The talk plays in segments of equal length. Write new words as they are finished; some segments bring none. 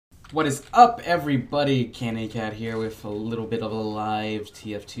What is up, everybody? Keinecat here with a little bit of a live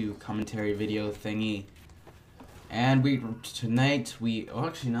TF2 commentary video thingy. And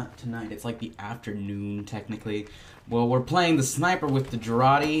actually not tonight, it's like the afternoon technically. Well, we're playing the sniper with the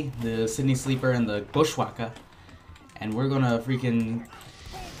Girardi, the Sydney Sleeper, and the Bushwhacker. And we're gonna freaking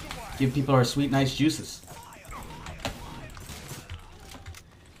give people our sweet, nice juices.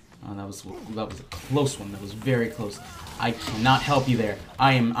 Oh, that was a close one. That was very close. I cannot help you there.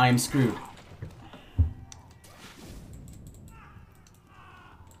 I am screwed.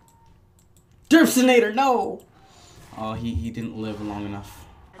 Derpsinator, no! Oh, he didn't live long enough.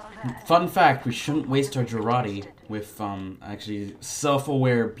 Fun fact, we shouldn't waste our Girardi with, actually,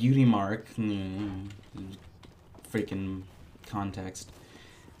 self-aware beauty mark. Freaking context.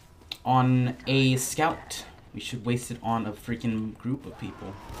 On a scout. We should waste it on a freaking group of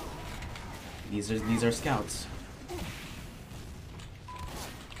people. These are scouts.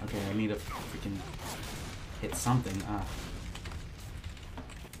 Okay, I need to freaking hit something.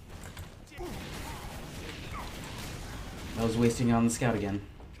 I was wasting it on the scout again.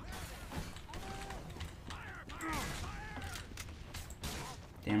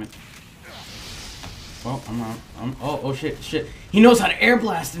 Damn it. Well, I'm out. Oh shit. He knows how to air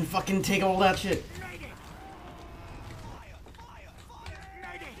blast and fucking take all that shit.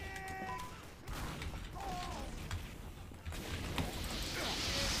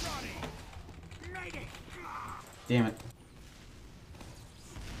 Damn it.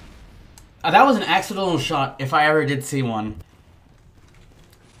 That was an accidental shot, if I ever did see one.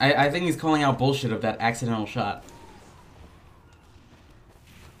 I think he's calling out bullshit of that accidental shot.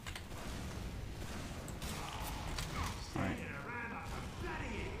 Alright.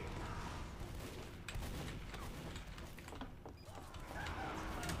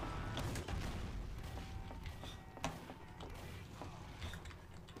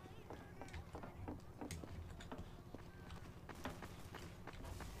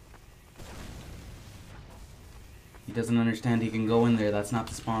 He doesn't understand he can go in there. That's not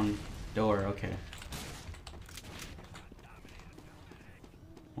the spawn door. Okay.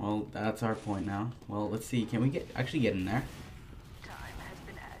 Well, that's our point now. Well, let's see. Can we actually get in there? Time has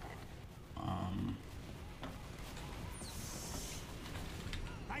been added.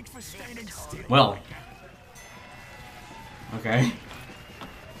 Thanks for standing still. Well. Okay.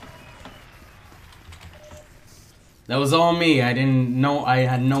 That was all me. I didn't know. I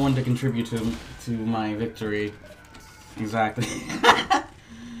had no one to contribute to my victory. Exactly.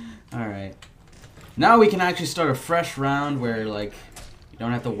 Alright. Now we can actually start a fresh round where, like, you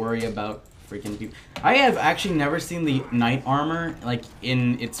don't have to worry about freaking people. I have actually never seen the knight armor, like,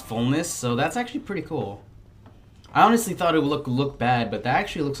 in its fullness, so that's actually pretty cool. I honestly thought it would look bad, but that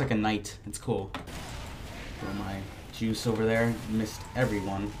actually looks like a knight. It's cool. Throw my juice over there. Missed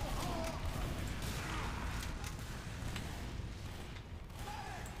everyone.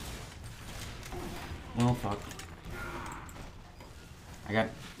 Well, fuck. I got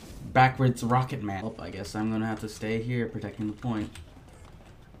backwards rocket man. Well, I guess I'm gonna have to stay here protecting the point.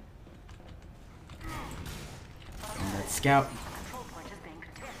 And that scout. Control point is being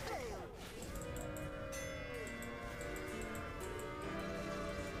contested.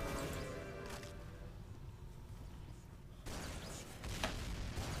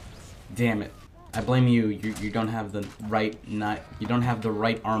 Damn it. I blame you. You don't have the right you don't have the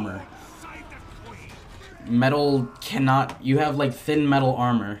right armor. Metal cannot. You have like thin metal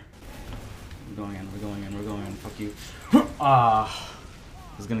armor. We're going in. Fuck you. I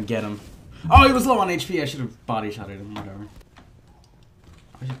was gonna get him. Oh, he was low on HP. I should have body shotted him. Whatever.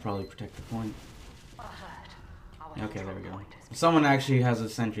 I should probably protect the point. Okay, there we go. Someone actually has a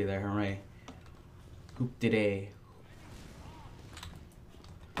sentry there. Hooray. Hoop de.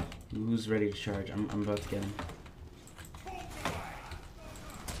 Who's ready to charge? I'm about to get him.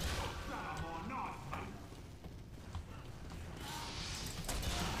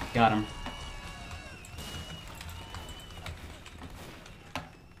 Got him.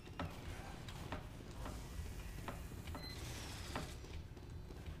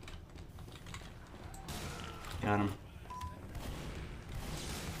 Got him.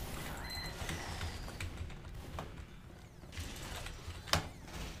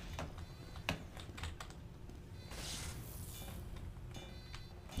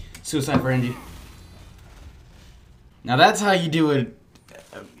 Suicide for NG. Now that's how you do it.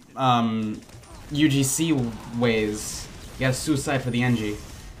 UGC ways. You gotta suicide for the NG.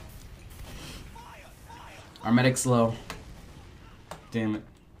 Our medic's low. Damn it.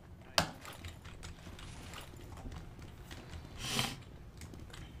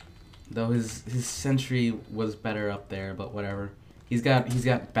 Though his sentry was better up there, but whatever. He's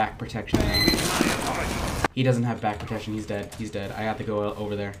got back protection. He doesn't have back protection. He's dead. He's dead. I have to go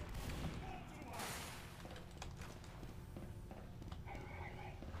over there.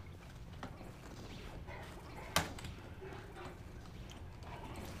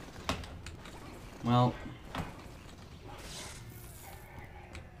 Well,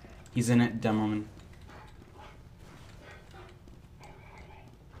 he's in it, Demoman.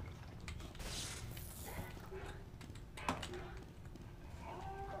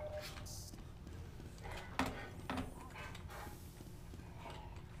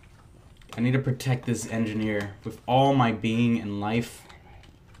 I need to protect this engineer with all my being and life.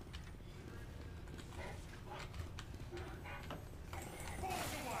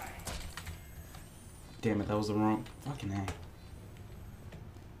 Damn it, that was the wrong fucking A.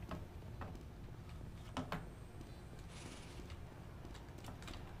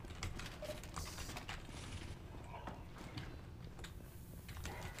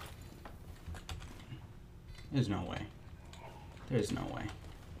 There's no way. There's no way.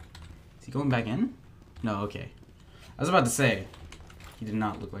 Is he going back in? No, okay. I was about to say, he did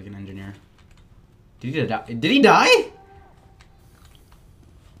not look like an engineer. Did he die? Did he die?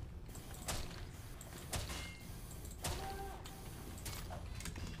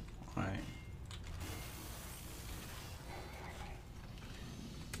 Alright.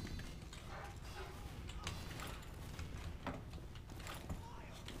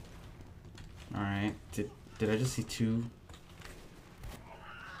 Alright. Did I just see two?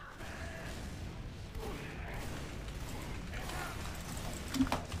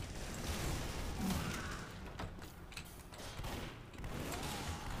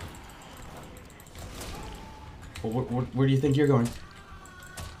 Well, where do you think you're going?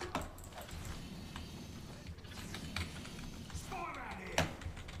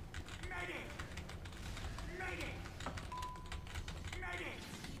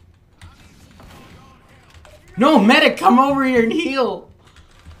 No, medic, come over here and heal!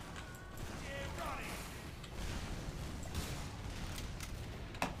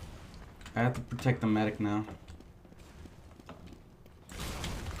 I have to protect the medic now.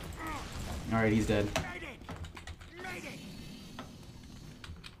 Alright, he's dead.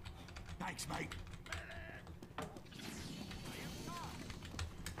 Thanks, mate.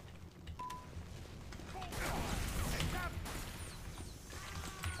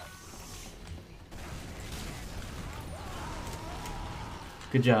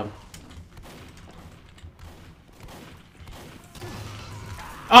 Good job.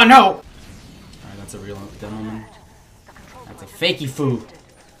 Oh no! Alright, that's a real demoman. That's a fakey foo.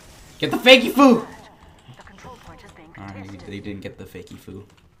 Get the fakey foo! Alright, they didn't get the fakey foo.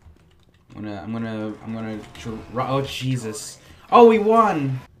 I'm gonna. Oh Jesus! Oh, we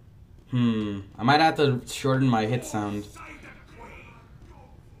won. I might have to shorten my hit sound.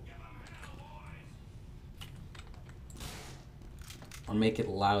 Or make it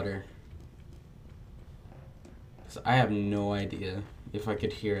louder. So I have no idea if I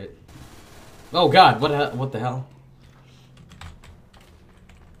could hear it. Oh God! What the hell?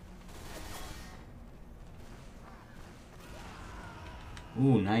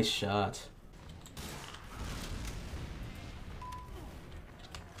 Ooh, nice shot.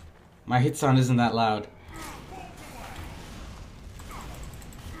 My hit sound isn't that loud.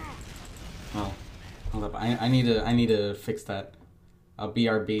 Oh, hold up. I need to fix that.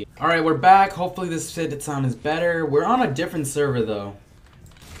 BRB. All right, we're back. Hopefully this hit sound is better. We're on a different server though.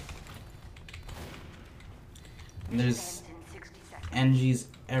 And there's NGs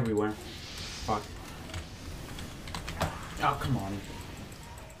everywhere. Fuck. Oh, come on.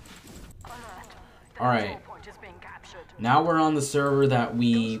 Alright. Now we're on the server that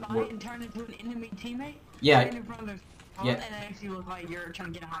we were... turn into an enemy teammate? Yeah. Yeah. And it actually look like you're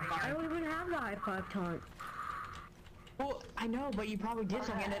trying to get a high five. I don't even have the high five taunt. Well, I know, but you probably did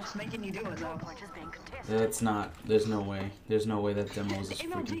something and it's making you do it though. That's not... There's no way. There's no way that demo is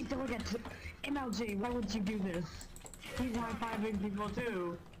MLG, don't get to... MLG, why would you do this? He's high-fiving people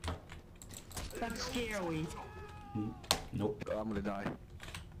too. That's scary. Nope. I'm gonna die.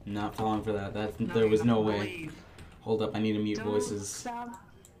 Not falling for that. There was no way. Hold up, I need to mute voices. Stop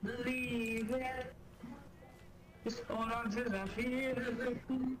believing. Just hold on to that feeling.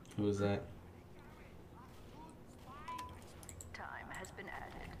 Who was that? Time has been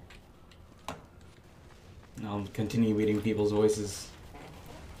added. I'll continue reading people's voices.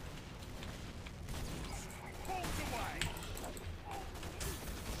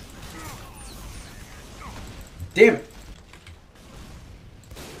 Damn it!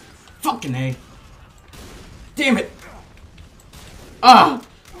 Fucking A! Damn it! Ah!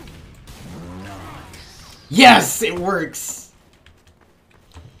 Yes, it works!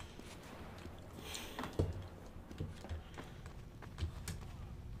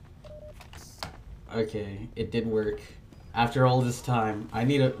 Okay, it did work. After all this time, I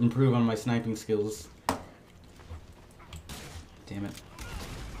need to improve on my sniping skills. Damn it.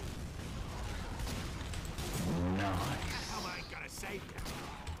 How am I gonna save you?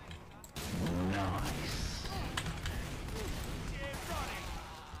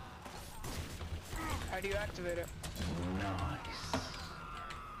 How do you activate it?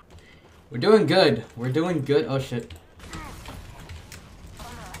 We're doing good. We're doing good. Oh shit.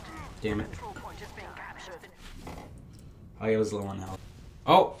 Damn it. Oh, he was low on health.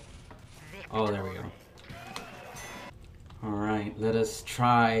 Oh! Oh, there we go. Alright, let us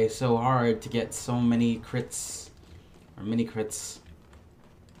try so hard to get so many crits. Or mini crits.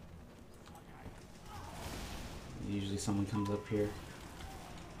 Usually someone comes up here.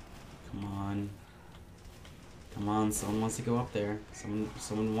 Come on. Come on, someone wants to go up there.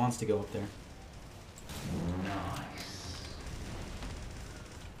 Someone wants to go up there.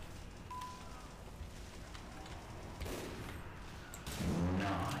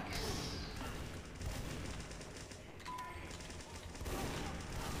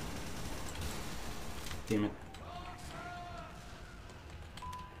 Damn it.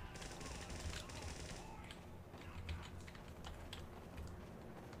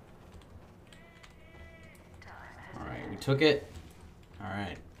 Alright, we took it.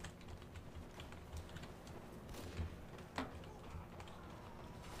 Alright.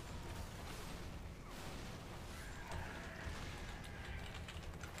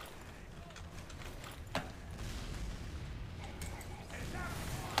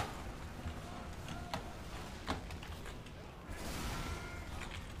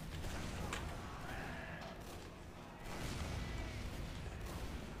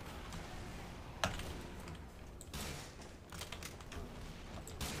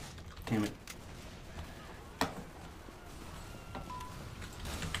 Damn it.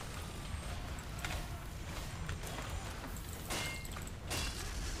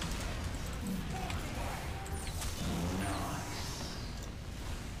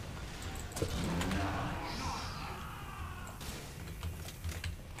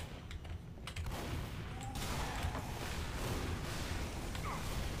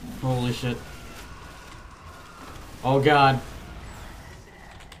 Holy shit. Oh god.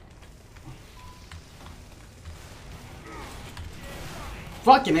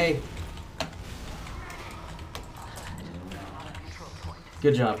 Fucking A.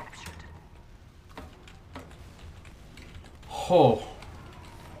 Good job. Oh.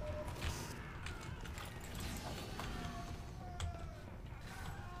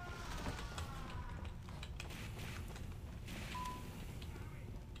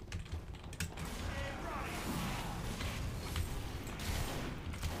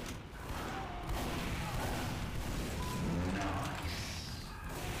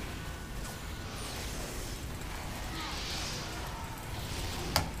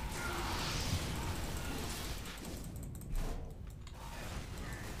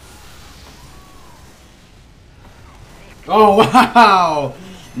 Oh, wow!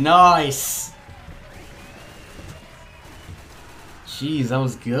 Nice! Jeez, that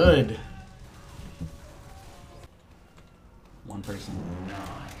was good. One person.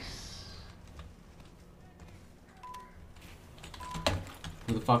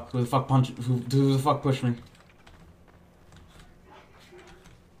 Who the fuck punched, who the fuck pushed me?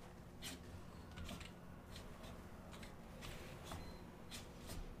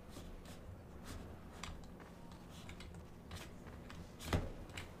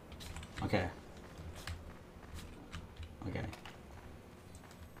 Okay. Okay.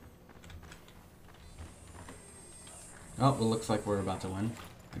 Oh, it looks like we're about to win.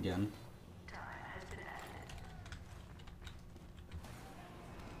 Again.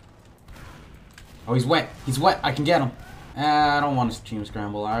 Oh, he's wet. He's wet. I can get him. I don't want to team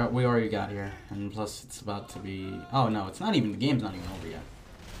scramble. We already got here. And plus, it's about to be... Oh, no. It's not even... The game's not even over yet.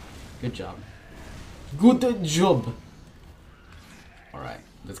 Good job. Good job. Alright.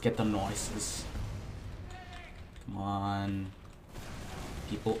 Let's get the noises. Come on.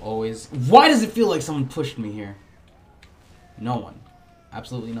 People always... Why does it feel like someone pushed me here? No one.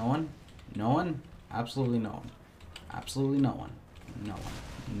 Absolutely no one. No one. Absolutely no one. Absolutely no one. No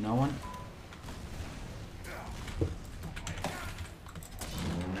one. No one.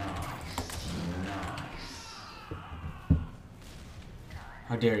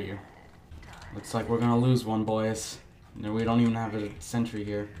 How dare you? Looks like we're gonna lose one, boys. No, we don't even have a sentry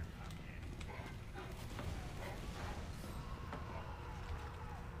here.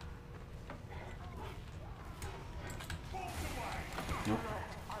 Nope.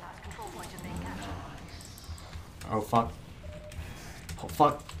 Oh fuck. Oh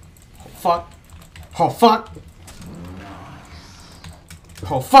fuck. Oh fuck. Oh fuck!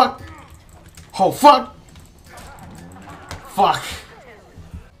 Oh fuck! Oh fuck! Fuck!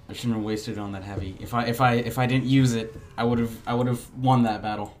 I shouldn't have wasted it on that heavy. If I didn't use it, I would have won that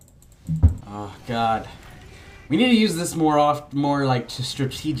battle. Oh god. We need to use this more like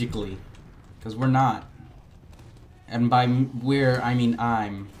strategically, because we're not. And by we're, I mean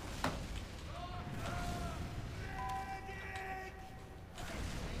I'm.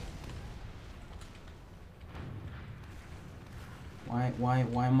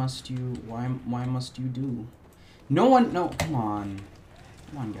 Why must you do? No one, no, come on.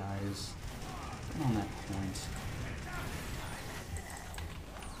 Come on, guys. Come on that point.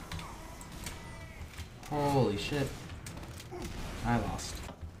 Holy shit. I lost.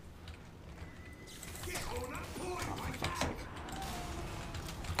 Oh, for fuck's sake.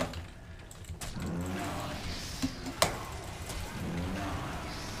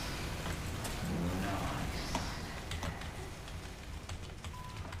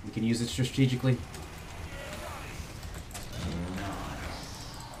 We can use it strategically.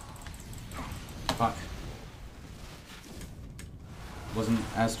 Fuck. Wasn't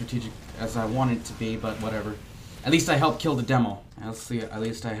as strategic as I wanted it to be, but whatever. At least I helped kill the demo. At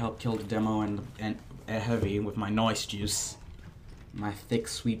least I helped kill the demo and a heavy with my Noice juice. My thick,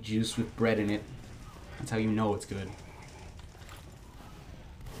 sweet juice with bread in it. That's how you know it's good.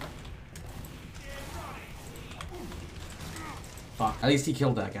 Fuck. At least he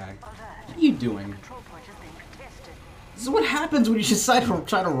killed that guy. What are you doing? This is what happens when you decide to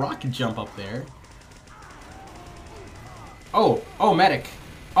try to rocket jump up there. Oh, oh, medic.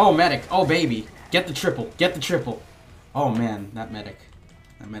 Oh, medic. Oh, baby. Get the triple. Get the triple. Oh, man. That medic.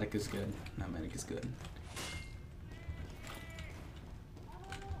 That medic is good. That medic is good.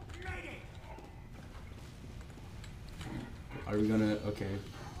 Are we gonna... Okay.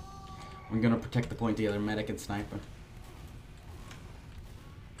 We're gonna protect the point together. Medic and sniper.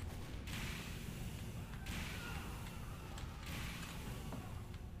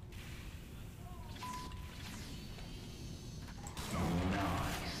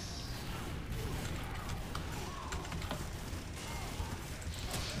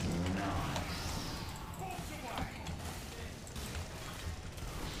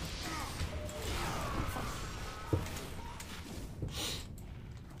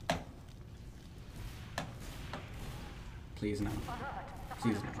 Please no.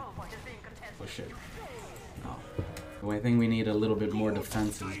 Please no. Oh shit. No. Well, I think we need a little bit more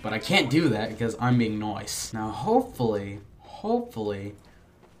defenses, but I can't do that because I'm being Noice. Now hopefully,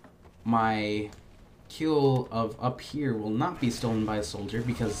 my kill of up here will not be stolen by a soldier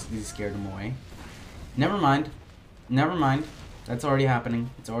because he scared him away. Never mind. Never mind. That's already happening.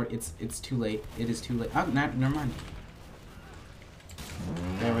 It's too late. It is too late. Oh, never mind.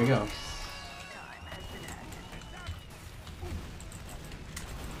 There we go.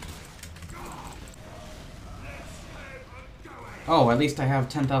 Oh, at least I have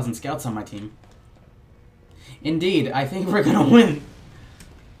 10,000 scouts on my team. Indeed, I think we're gonna win.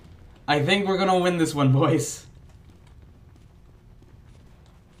 I think we're gonna win this one, boys.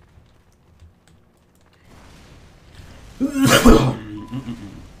 Do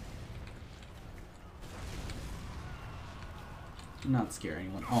not scare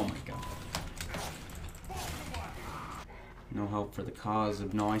anyone. Oh my god. No help for the cause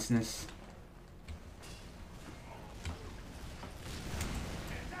of noiceness.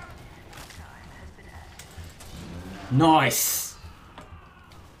 Nice.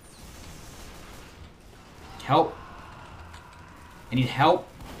 Help. I need help.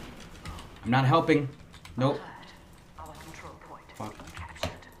 I'm not helping. Nope. Fuck.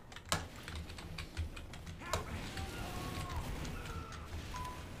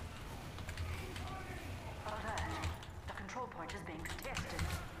 The control point is being contested.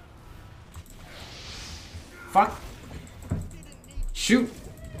 Fuck. Shoot.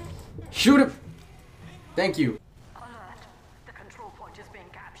 Shoot him. Thank you.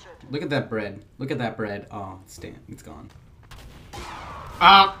 Look at that bread. Look at that bread. Oh, it's gone.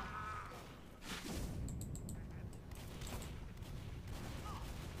 Ah!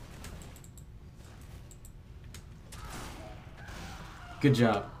 Good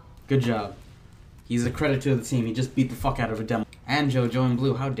job. Good job. He's a credit to the team. He just beat the fuck out of a demo. Anjo, Joe in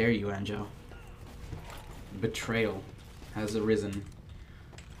blue. How dare you, Anjo? Betrayal has arisen.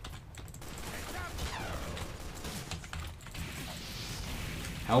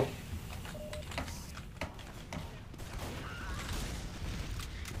 Help.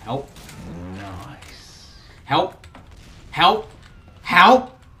 Help. Nice. Help. Help.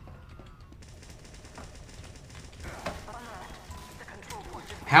 Help.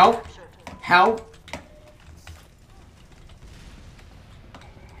 Help. Help.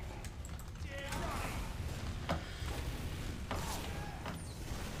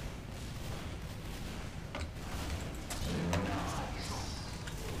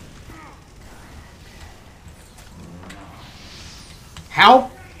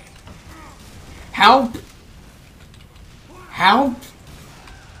 Help! Help! Help!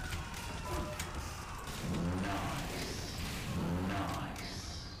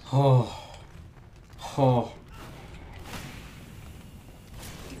 Oh. Oh.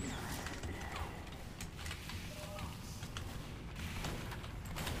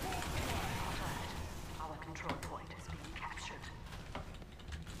 Our control point is being captured.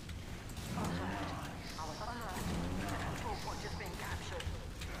 Alert. The control point is being captured.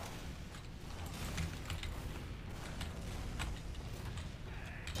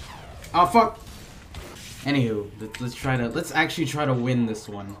 Oh fuck. Anywho, let's actually try to win this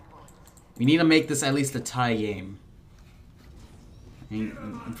one. We need to make this at least a tie game.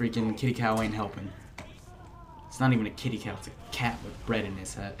 Freaking kitty cow ain't helping. It's not even a kitty cow, it's a cat with bread in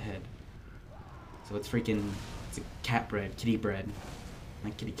his head. So it's a cat bread, kitty bread.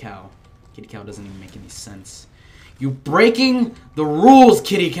 Not kitty cow. Kitty cow doesn't even make any sense. You breaking the rules,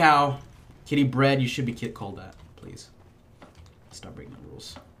 kitty cow! Kitty bread, you should be called that, please. Stop breaking the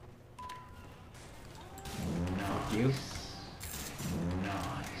rules. Fuck you.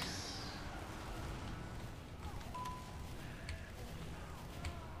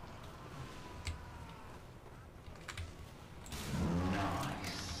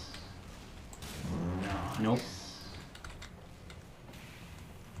 Nope.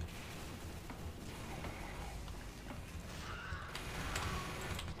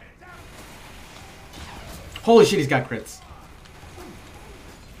 Holy shit, he's got crits.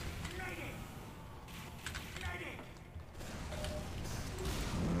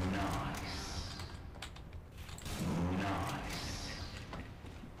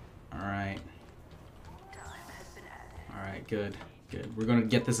 Alright. Alright, good. Good. We're gonna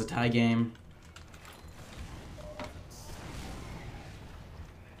get this a tie game.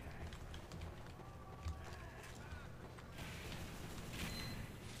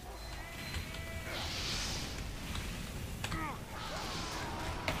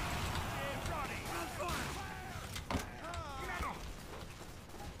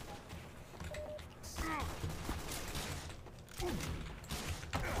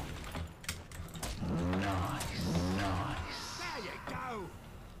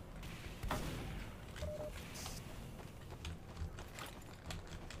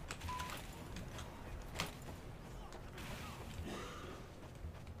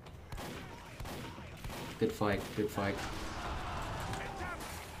 Good fight, good fight.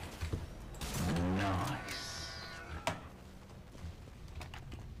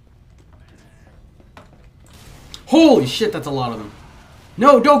 Holy shit, that's a lot of them.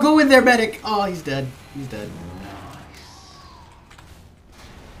 No, don't go in there, medic! Oh, he's dead. He's dead.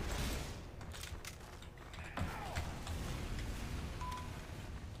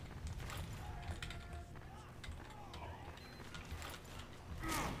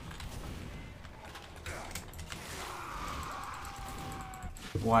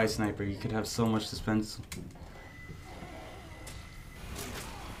 Why, sniper? You could have so much suspense.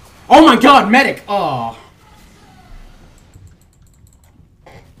 Oh my god, medic! Oh.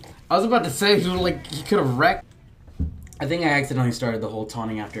 I was about to say, like, he could have wrecked. I think I accidentally started the whole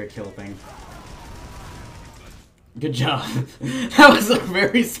taunting after a kill thing. Good job. That was a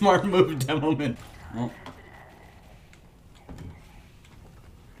very smart move, Demoman. Well.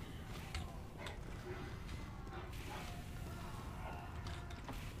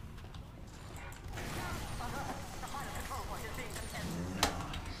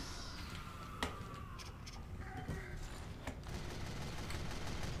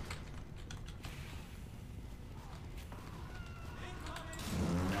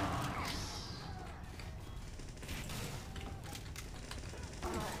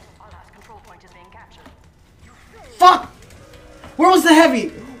 Fuck! Where was the heavy?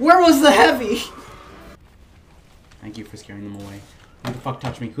 Where was the heavy? Thank you for scaring them away. Who the fuck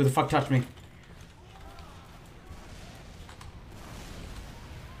touched me? Who the fuck touched me?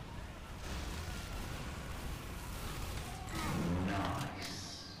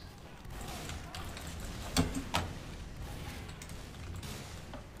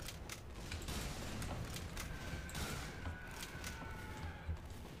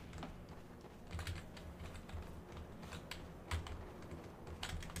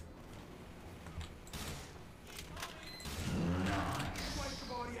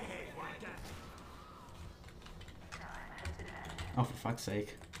 Oh, for fuck's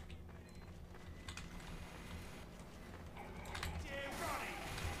sake.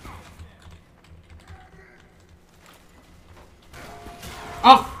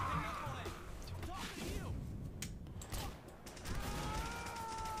 Oh!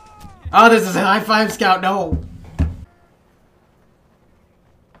 Oh, this is a high five scout, no!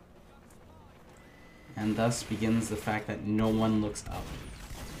 thus begins the fact that no one looks up.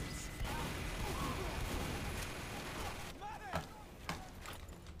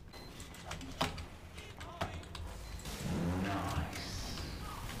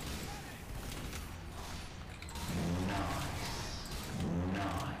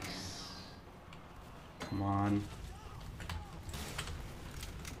 Come on.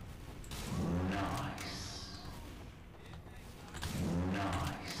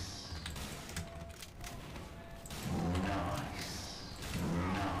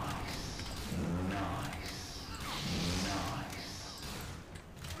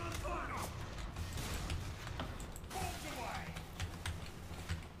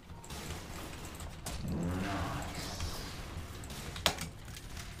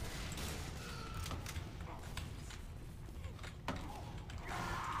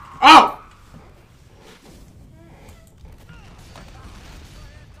 Oh!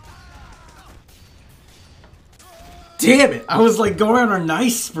 Damn it! I was like going on a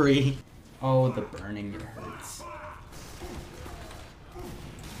nice spree. Oh, the burning, it hurts.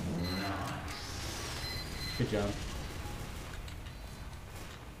 Good job.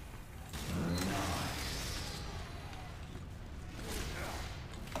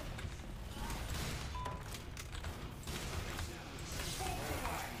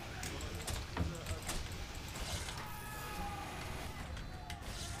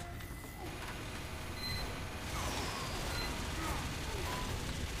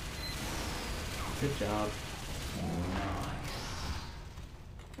 Good job.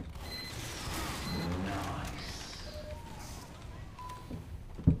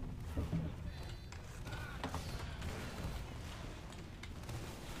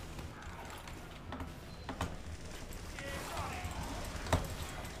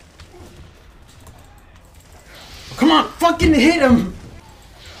 Oh, come on, fucking hit him!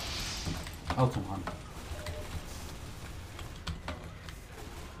 Oh, come on.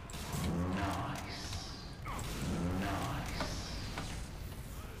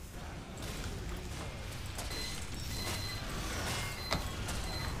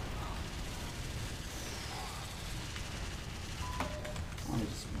 I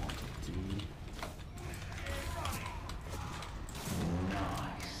just want to do...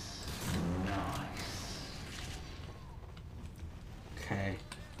 Okay.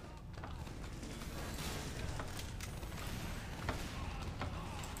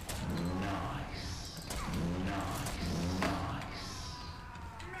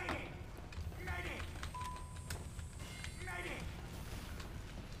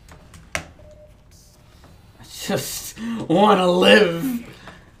 I just want to live.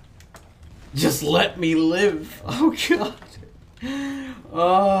 Just let me live. Oh god.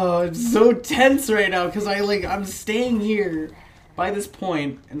 Oh, I'm so tense right now because I'm staying here by this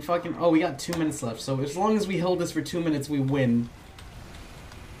point and fucking. Oh, we got 2 minutes left. So as long as we hold this for 2 minutes, we win.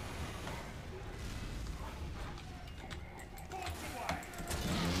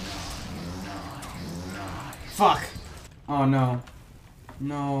 Fuck. Oh no.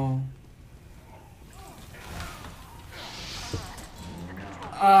 No.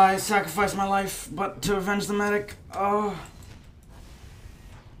 I sacrificed my life, but to avenge the medic. Oh.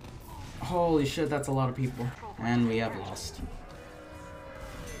 Holy shit, that's a lot of people. And we have lost.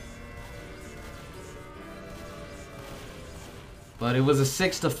 But it was a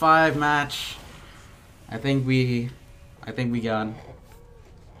 6-5 match. I think we got.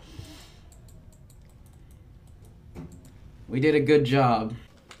 We did a good job.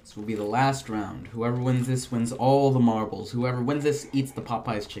 This will be the last round. Whoever wins this wins all the marbles. Whoever wins this eats the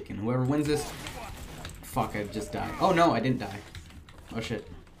Popeye's chicken. Whoever wins this... Fuck, I just died. Oh no, I didn't die. Oh shit.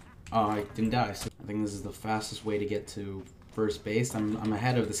 Oh, I didn't die. So I think this is the fastest way to get to first base. I'm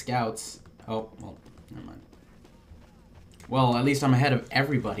ahead of the scouts. Oh, well, never mind. Well, at least I'm ahead of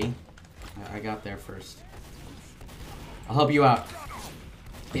everybody. I got there first. I'll help you out.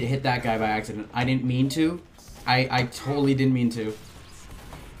 It hit that guy by accident. I didn't mean to. I totally didn't mean to.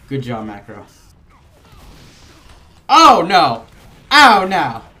 Good job, Macro. Oh, no! Oh,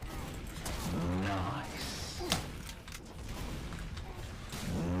 no! Nice.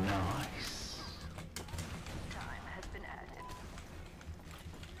 Nice. Time has been added.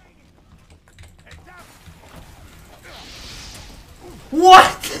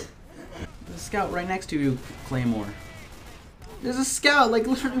 What? There's a scout right next to you, Claymore. There's a scout, like,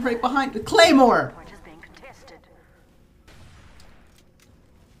 literally right behind the Claymore! Point is being contested.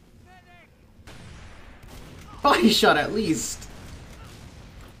 Body shot at least.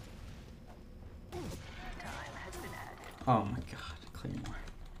 Time has been added. Oh my god, Claymore.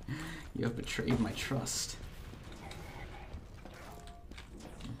 You have betrayed my trust.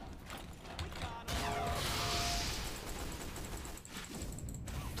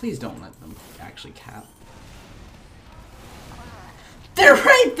 Please don't let them actually cap. They're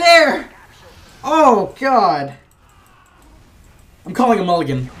right there! Oh, God. I'm calling a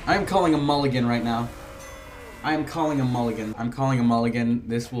mulligan. I am calling a mulligan right now. I am calling a mulligan. I'm calling a mulligan.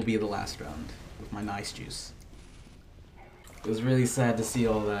 This will be the last round with my Noice juice. It was really sad to see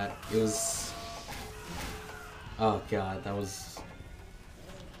all that. It was... Oh, God, that was...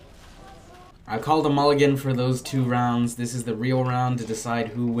 I called a mulligan for those 2 rounds. This is the real round to decide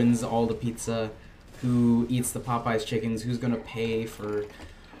who wins all the pizza, who eats the Popeyes chickens, who's gonna pay for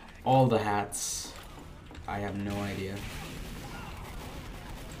all the hats. I have no idea.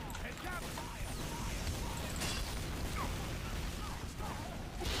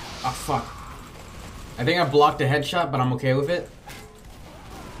 Oh, fuck. I think I blocked a headshot, but I'm okay with it.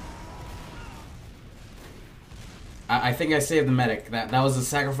 I think I saved the medic. That was a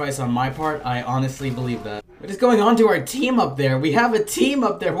sacrifice on my part. I honestly believe that. What is going on to our team up there? We have a team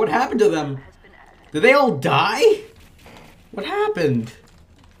up there. What happened to them? Did they all die? What happened?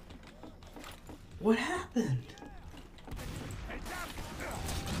 What happened?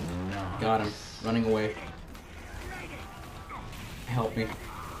 Got him. Running away. Help me.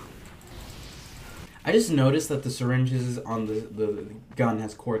 I just noticed that the syringes on the gun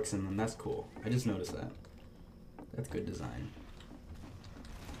has corks in them. That's cool. I just noticed that. That's good design.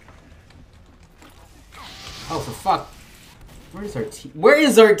 Oh, for fuck. Where is our team? Where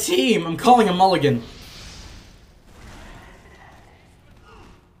is our team? I'm calling a mulligan.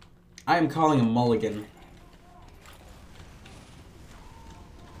 I am calling a mulligan.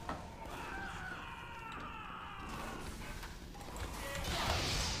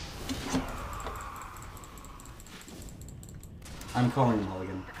 I'm calling a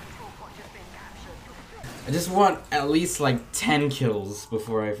mulligan. I just want at least like 10 kills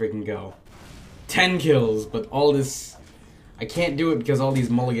before I freaking go. 10 kills, but all this... I can't do it because all these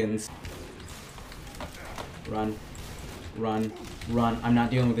mulligans. Run. Run. Run. I'm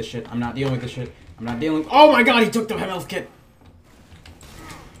not dealing with this shit. I'm not dealing with this shit. I'm not dealing... Oh my god, he took the health kit!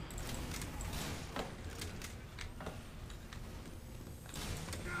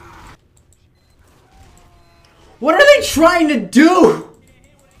 What are they trying to do?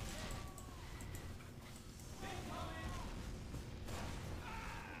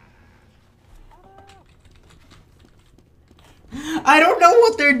 I don't know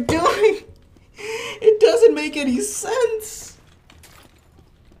what they're doing. It doesn't make any sense.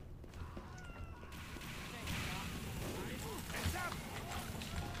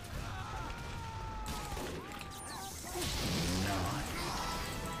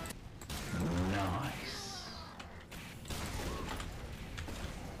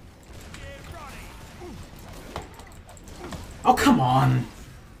 Oh, come on.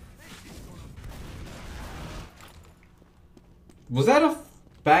 Was that a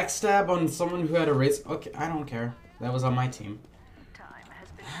backstab on someone who had a race? Okay, I don't care. That was on my team.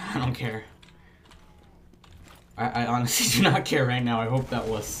 I don't care. I honestly do not care right now. I hope that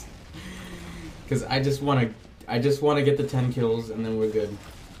was. Because I just want to get the 10 kills and then we're good.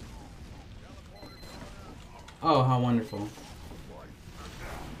 Oh, how wonderful.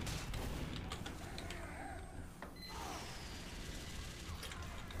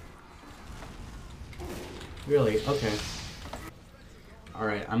 Really? Okay.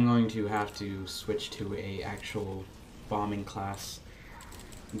 Alright, I'm going to have to switch to a actual bombing class.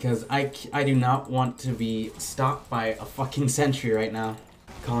 Because I do not want to be stopped by a fucking sentry right now.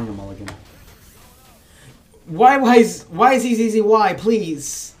 Calling a mulligan. Why is he easy? Why?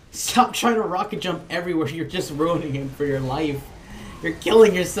 Please. Stop trying to rocket jump everywhere. You're just ruining it for your life. You're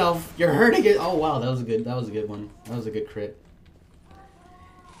killing yourself. You're hurting it. Oh wow, that was a good one. That was a good crit.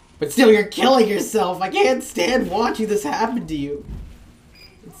 But still, you're killing yourself. I can't stand watching this happen to you.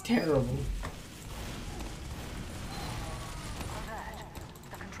 It's terrible.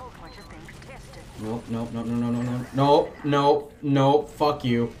 Nope, nope, no, no, no, no, no, no, no, no, fuck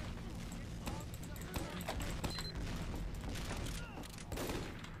you.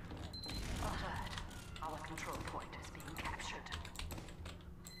 Our control point is being captured.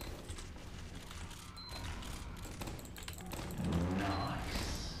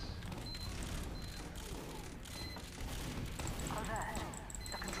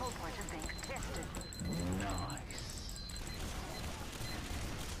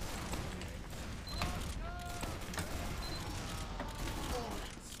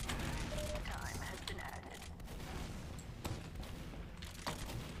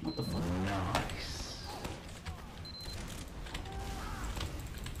 What the fuck?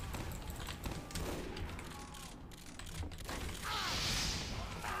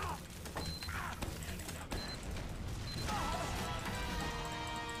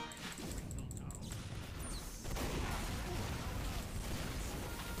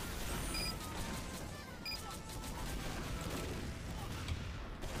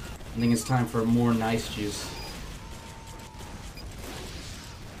 think it's time for more Noice juice.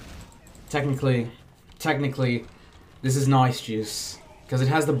 Technically, this is Noice juice. Because it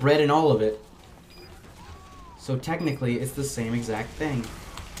has the bread in all of it. So technically, it's the same exact thing.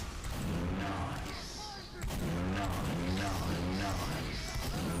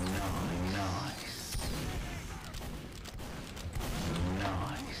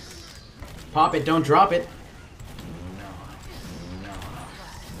 Pop it, don't drop it.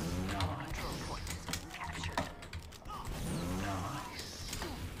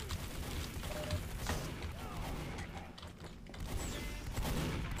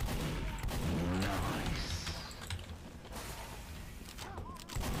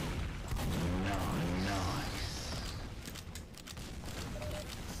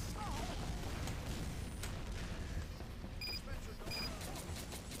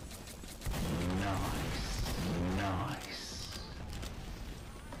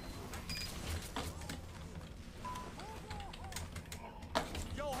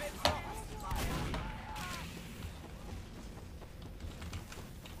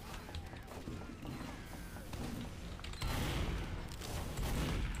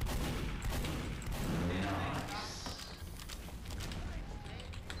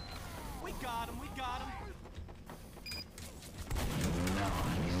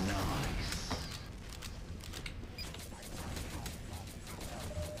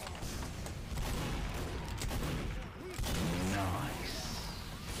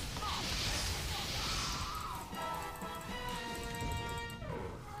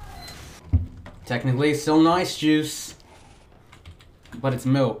 Technically, still Noice juice. But it's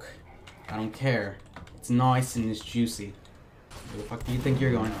milk. I don't care. It's nice and it's juicy. Where the fuck do you think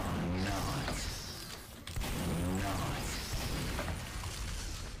you're going?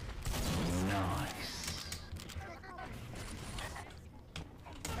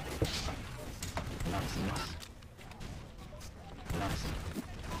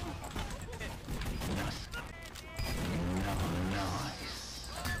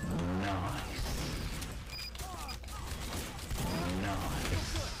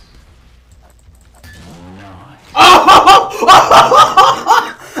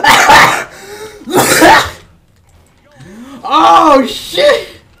 Oh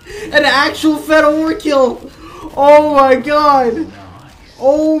shit! An actual fed overkill! Oh my god!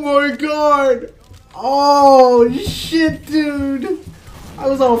 Oh my god! Oh shit, dude! I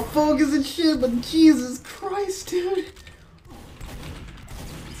was all focused and shit, but Jesus Christ, dude!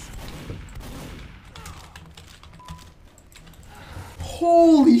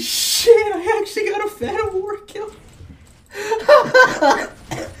 Holy shit! I actually got a fed overkill!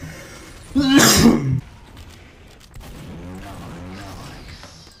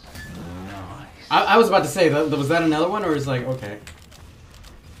 I was about to say, was that another one, or is like, okay.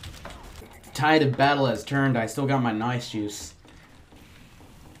 Tide of battle has turned, I still got my Noice juice.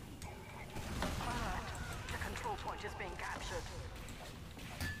 The control point is being captured.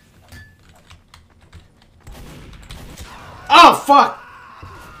 Oh, fuck!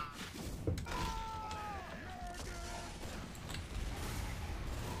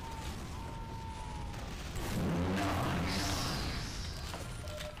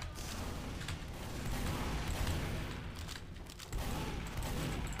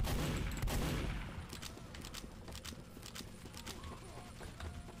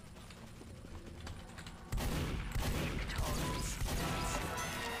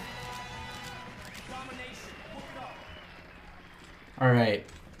 Alright.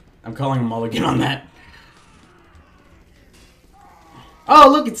 I'm calling a mulligan on that. Oh,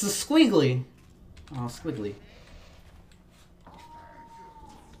 look, it's a squiggly. Oh, squiggly.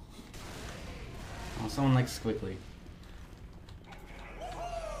 Oh, someone likes squiggly.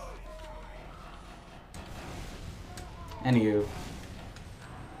 Anywho.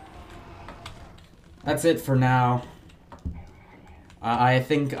 That's it for now. I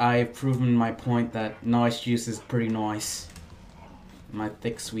think I've proven my point that Noice juice is pretty nice. My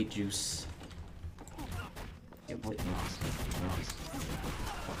thick, sweet juice. No one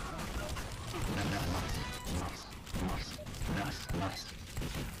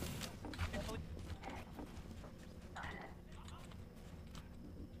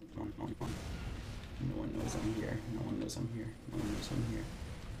knows I'm here. No one knows I'm here. No one knows I'm here.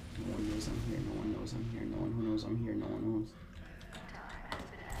 No one knows I'm here. No one knows I'm here. No one who knows I'm here. No one knows.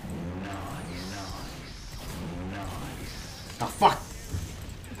 Oh, fuck!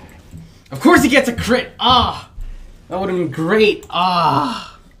 Of course he gets a crit! Ah! That would have been great!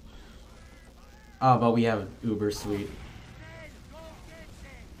 Ah! Ah, but we have uber sweet.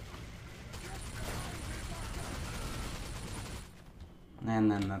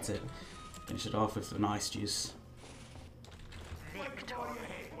 And then that's it. Finish it off with the nice juice.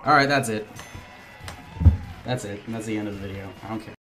 Alright, that's it. That's it. That's the end of the video. I don't care.